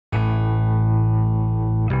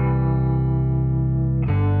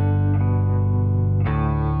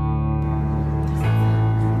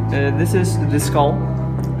This is the skull.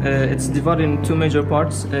 It's divided in two major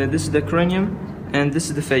parts. This is the cranium and this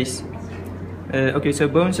is the face. Okay, so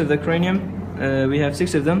bones of the cranium, we have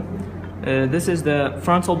 6 of them. This is the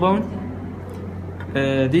frontal bone.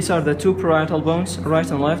 These are the 2 parietal bones,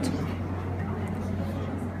 right and left.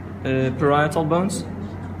 Parietal bones.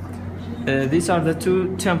 These are the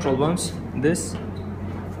 2 temporal bones. This,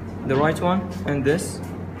 the right one, and this,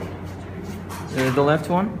 the left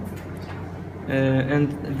one.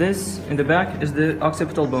 And this in the back is the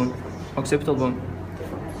occipital bone. Occipital bone.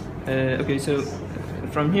 Okay, so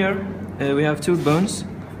from here we have 2 bones.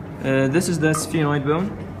 This is the sphenoid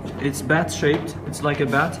bone. It's bat shaped. It's like a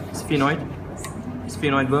bat.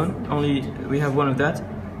 Sphenoid bone. Only we have 1 of that.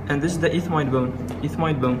 And this is the ethmoid bone.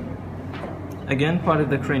 Ethmoid bone. Again, part of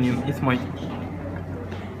the cranium. Ethmoid.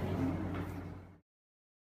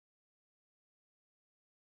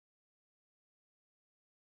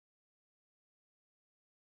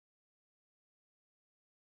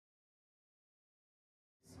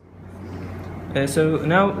 So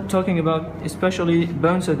now talking about especially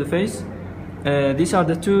bones of the face, these are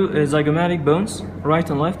the 2 zygomatic bones, right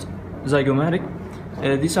and left, zygomatic.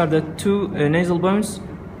 These are the 2 nasal bones,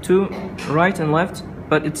 2 right and left,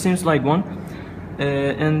 but it seems like 1.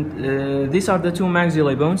 And these are the 2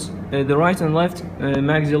 maxillae bones, the right and left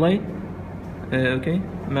maxillae. Okay,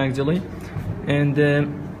 maxillae. And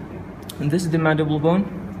this is the mandible bone,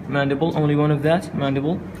 mandible, only 1 of that,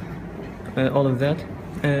 mandible, all of that.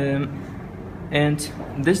 And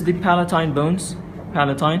this is the palatine bones,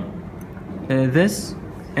 palatine. This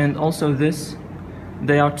and also this,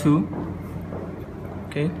 they are 2.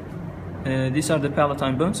 Okay, these are the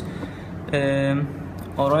palatine bones.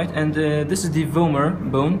 All right, and this is the vomer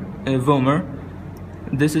bone, vomer.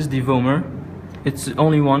 This is the vomer. It's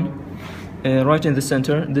only 1, right in the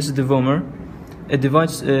center. This is the vomer. It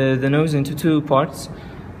divides the nose into 2 parts.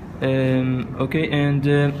 Okay, and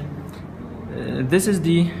this is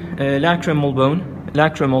the lacrimal bone.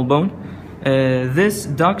 Lacrimal bone. This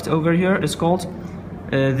duct over here is called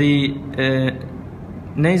the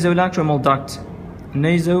nasolacrimal duct.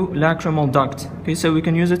 Nasolacrimal duct. Okay, so we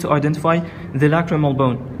can use it to identify the lacrimal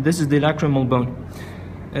bone. This is the lacrimal bone.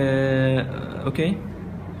 Okay,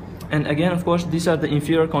 and again, of course, these are the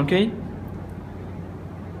inferior concave.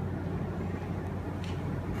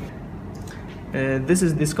 This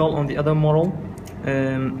is the skull on the other moral.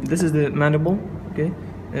 This is the mandible. Okay,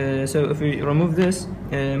 so if we remove this,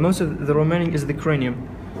 most of the remaining is the cranium.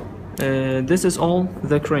 This is all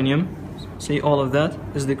the cranium. See, all of that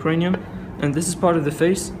is the cranium, and this is part of the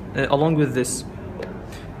face along with this.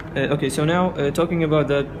 Okay, so now talking about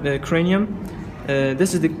the cranium,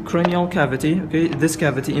 this is the cranial cavity. Okay, this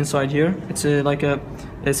cavity inside here, it's like a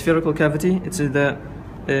spherical cavity. It's the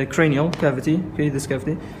cranial cavity. Okay, this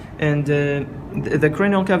cavity, and the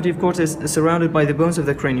cranial cavity, of course, is surrounded by the bones of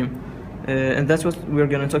the cranium, and that's what we're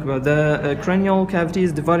going to talk about. The cranial cavity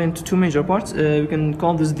is divided into 2 major parts. We can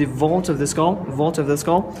call this the vault of the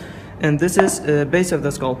skull, and this is base of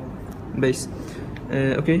the skull, base.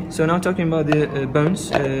 Okay, so now talking about the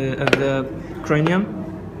bones of the cranium.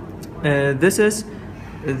 This is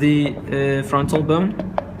the frontal bone.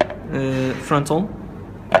 Frontal.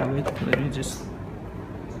 Wait, let me just.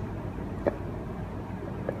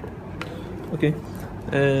 Okay,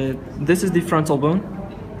 this is the frontal bone,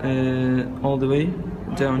 all the way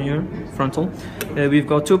down here, frontal. We've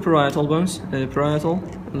got 2 parietal bones, parietal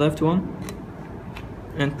left one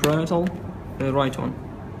and parietal right one.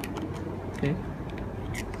 Okay,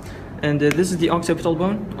 and this is the occipital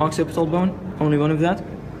bone, only 1 of that.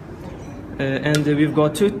 And we've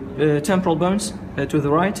got 2 temporal bones to the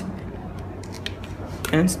right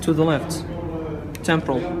and to the left,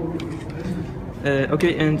 temporal.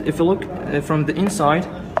 Okay, and if you look from the inside,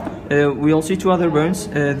 we'll see 2 other bones.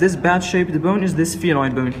 This bat-shaped bone is the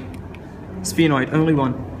sphenoid bone. Sphenoid, only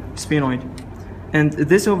 1. Sphenoid. And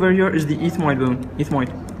this over here is the ethmoid bone. Ethmoid.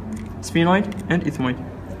 Sphenoid and ethmoid.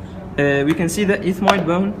 We can see the ethmoid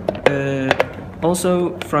bone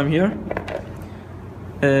also from here.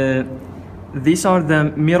 These are the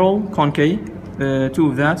middle concha, 2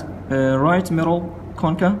 of that. Right middle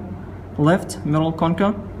concha, left middle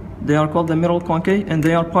concha. They are called the middle concha, and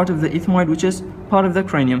they are part of the ethmoid, which is part of the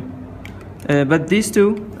cranium. But these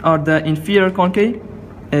 2 are the inferior concha.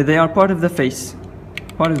 They are part of the face.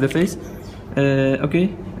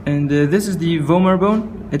 Okay, and this is the vomer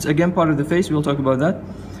bone. It's again part of the face. We'll talk about that.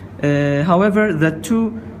 However, the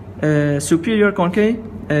 2 superior concha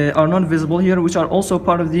are not visible here, which are also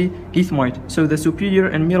part of the ethmoid. So the superior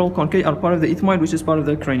and middle concha are part of the ethmoid, which is part of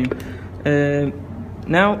the cranium.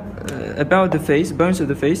 Now, about the face, bones of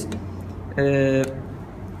the face,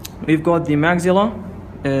 we've got the maxilla,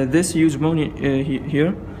 this huge bone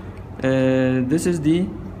here. This is the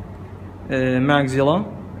maxilla.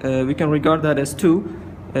 We can regard that as two,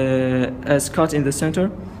 as cut in the center.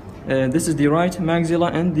 This is the right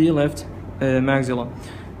maxilla and the left maxilla.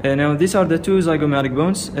 Now these are the two zygomatic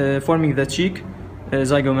bones forming the cheek,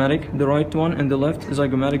 zygomatic, the right one and the left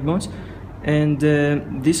zygomatic bones. And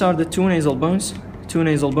these are the two nasal bones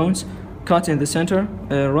cut in the center,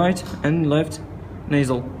 right and left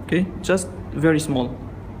nasal. Okay, just very small.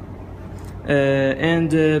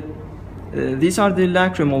 These are the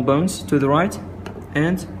lacrimal bones to the right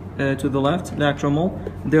and to the left, lacrimal.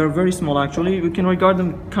 They are very small actually. We can regard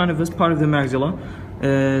them kind of as part of the maxilla.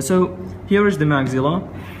 So here is the maxilla.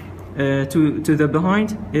 To the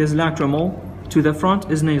behind is lacrimal. To the front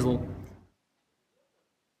is nasal.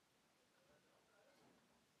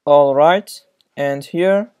 All right, and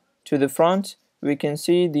here to the front we can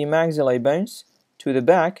see the maxillae bones. To the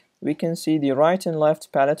back we can see the right and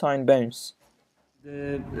left palatine bones.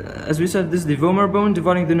 As we said, this is the vomer bone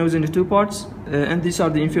dividing the nose into two parts, and these are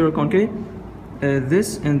the inferior concave.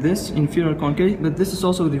 This and this inferior concave, but this is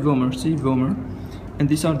also the vomer. See, vomer, and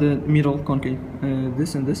these are the middle concave.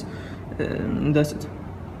 This and this, and that's it.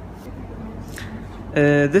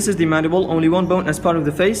 This is the mandible, only one bone as part of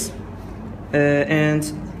the face, and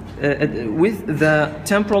with the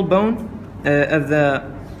temporal bone of the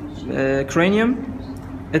cranium,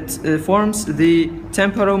 it forms the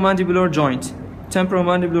temporomandibular joint.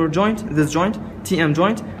 Temporomandibular joint, this joint, TM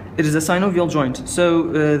joint, it is a synovial joint,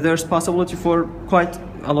 so there's possibility for quite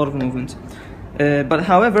a lot of movement. But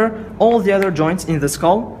however, all the other joints in the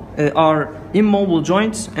skull are immobile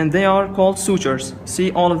joints, and they are called sutures.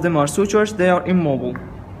 See, all of them are sutures, they are immobile.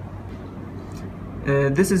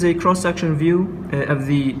 This is a cross-section view of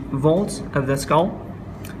the vault of the skull.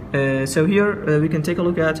 So here we can take a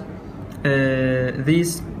look at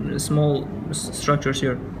these small structures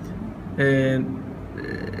here.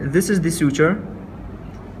 This is the suture,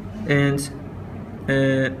 and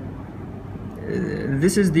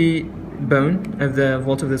this is the bone of the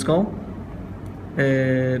vault of the skull.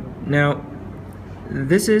 Now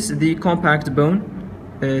this is the compact bone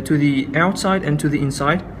to the outside and to the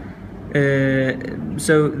inside.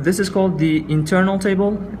 So this is called the internal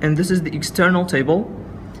table, and this is the external table.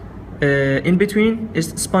 In between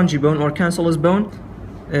is spongy bone or cancellous bone,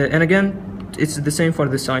 and again it's the same for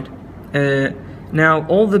this side. Now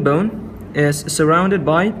all the bone is surrounded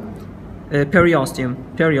by periosteum,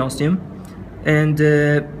 and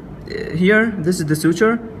here this is the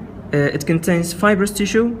suture. It contains fibrous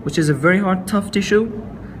tissue, which is a very hard, tough tissue.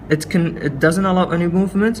 It doesn't allow any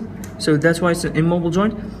movement, so that's why it's an immobile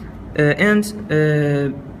joint. And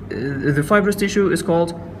the fibrous tissue is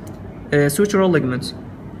called sutural ligaments.